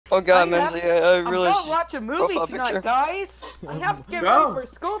Oh god, Menzie, I really I'm gonna watch a movie profile tonight, picture. guys. I have to get ready for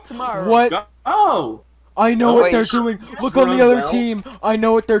school tomorrow. What? Oh! I know Oh, what wait. they're doing. Look on the other Well. team. I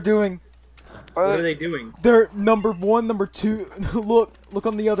know what they're doing. What are they doing? They're number 1, number 2. Look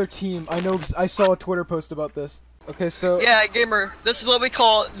on the other team. I know. I saw a Twitter post about this. Okay, so Yeah, gamer, this is what we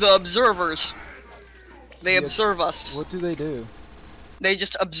call the observers. They observe us. what do they do? They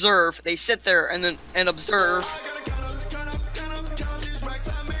just observe. They sit there and observe.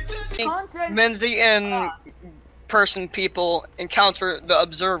 Content. Menzie and people encounter the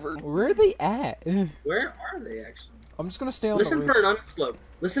observer. Where are they at? Where are they actually? I'm just gonna stay on Listen the for roof. an uncloak.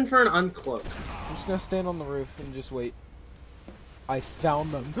 Listen for an uncloak. I'm just gonna stand on the roof and just wait. I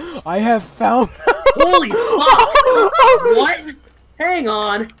found them. I have found them. Holy fuck! What? Hang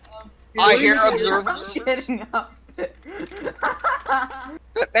on. I hear observers. Shitting up.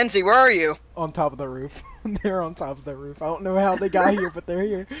 Menzie, where are you? On top of the roof. They're on top of the roof. I don't know how they got here, but they're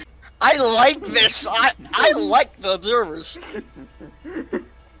here. I like this. I like the observers.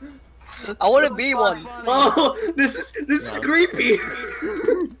 I want to be one. Oh, this is creepy.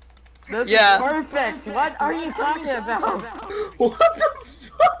 This Yeah. is perfect. What are you talking about? What the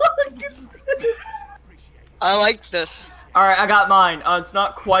fuck is this? I like this. Alright, I got mine. It's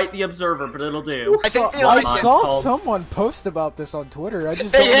not quite the Observer, but it'll do. I think they I like saw it. someone post about this on Twitter. I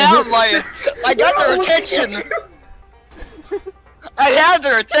just don't They have know. my. I got their attention. I have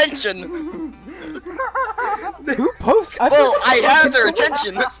their attention. Who posts? Well, I have Can their someone-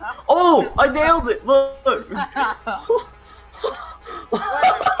 attention. Oh! I nailed it! Look!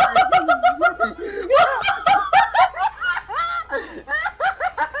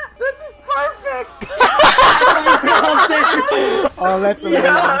 This is perfect. Oh, that's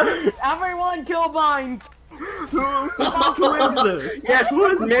amazing. Everyone kill Vines. Who is this? Yes,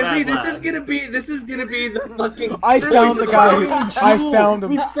 Menzie, Bad this is gonna be the fucking. I found the guy. I found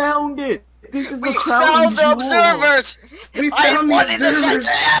We him. found it! This is We the crowning found the jewel. observers. We I found the wanted this observers.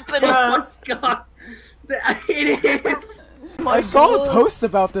 to happen. Oh my god. It is. I saw a post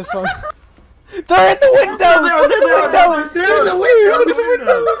about this on. They're in the windows. They're in the windows. They're in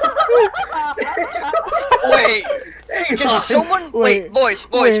the windows. Wait, Hang can on. someone Wait, boys,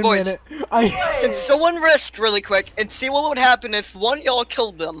 Wait a boys? minute. Can someone risk really quick and see what would happen if one of y'all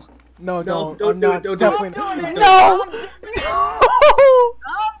killed them? No, don't. don't I'm do it, not. don't do it. Definitely. Don't do it. No. No.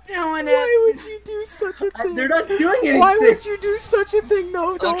 I'm doing Why it. would you do such a thing? They're not doing anything. Why would you do such a thing?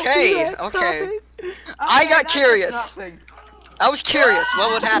 No, don't Okay, do that. Stop okay. it. I got that is curious. nothing. I was curious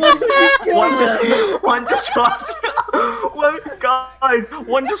what would happen. One just watched. Guys,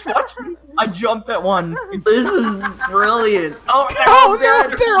 one just watched me. I jumped at one. This is brilliant. Oh, Oh no,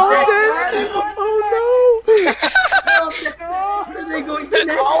 they're all dead. Oh Where are they going to I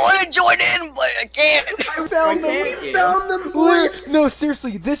next? want to join in, but I can't. no. I found them. Found them, boys. No,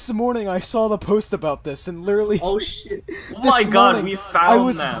 seriously, this morning I saw the post about this, and literally, Oh shit. Oh my this god, morning, we found I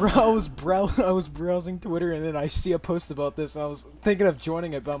was them. I was browsing Twitter, and then I see a post about this, and I was thinking of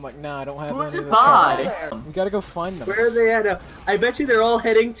joining it, but I'm like, nah, I don't have Who's any of it this by? content. We gotta go find them. Where are they at? I bet you they're all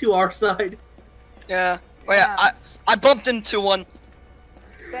heading to our side. Yeah. Oh yeah. I bumped into one.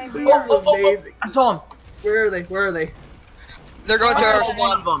 Thank This you. is amazing. I saw him. Where are they? Where are they? They're going to our One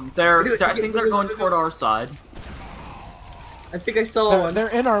spawn. of them. I think they're going toward our side. I think I saw They're, one. they're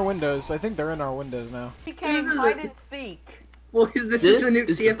in our windows. I think they're in our windows now. We can This is hide a- and seek. Boys, this This is the new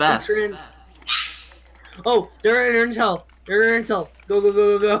is the TF best. trend. Oh, they're in intel. They're in intel. Go, go,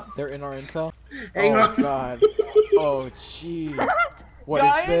 go, go, go. They're in our intel. Hang Oh on. god. Oh jeez. What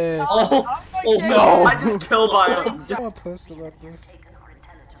is Guys, this? Oh, oh No. I just killed by him. I Just saw a post about this.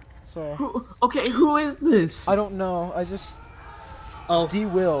 So who is this? I don't know. I just Oh, D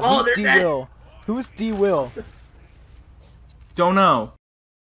Will. Oh, Who's they're D dead. Will? Who is D Will? Don't know.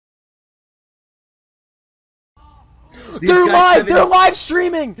 these They're guys live. have They're an- live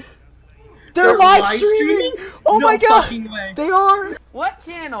streaming. They're live streaming. Oh No my god. fucking way. They are. What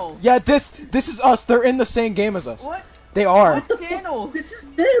channel? Yeah, this is us. They're in the same game as us. What They are. channel? This is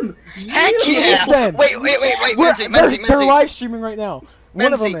them. Heck It yeah! is them. Wait, We're- Menzie, they're, Menzie, they're Menzie. live streaming right now.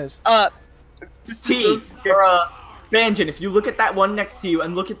 One of them is. T or Banjan, if you look at that one next to you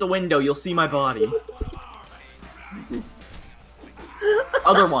and look at the window, you'll see my body.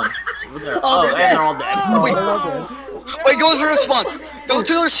 Other one. Over there. Oh, they're and dead. they're all dead. Oh, Wait. they're all dead. Wait, go to their spawn. Go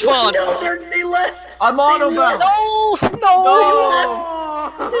to their spawn. No, they left. I'm on They them. left. No! No.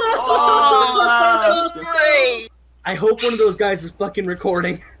 No! Oh, that was great. I hope one of those guys is fucking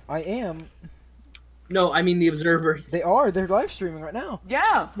recording. I am. No, I mean the observers. They are. They're live streaming right now.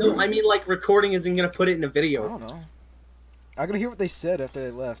 Yeah. No, I mean like recording isn't gonna put it in a I video. don't know. I gotta hear what they said after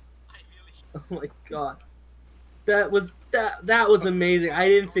they left. Oh my god. That was That was amazing. I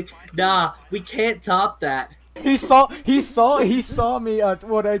didn't think. Nah, we can't top that. He saw me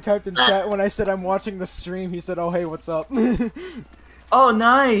what I typed in chat when I said I'm watching the stream. He said, "Oh hey, what's up?" Oh,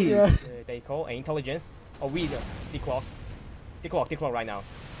 nice. Yeah. They call intelligence. Oh, we declock right now.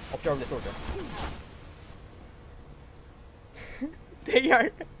 Observe the soldier. They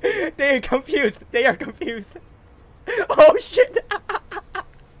are confused. Oh shit!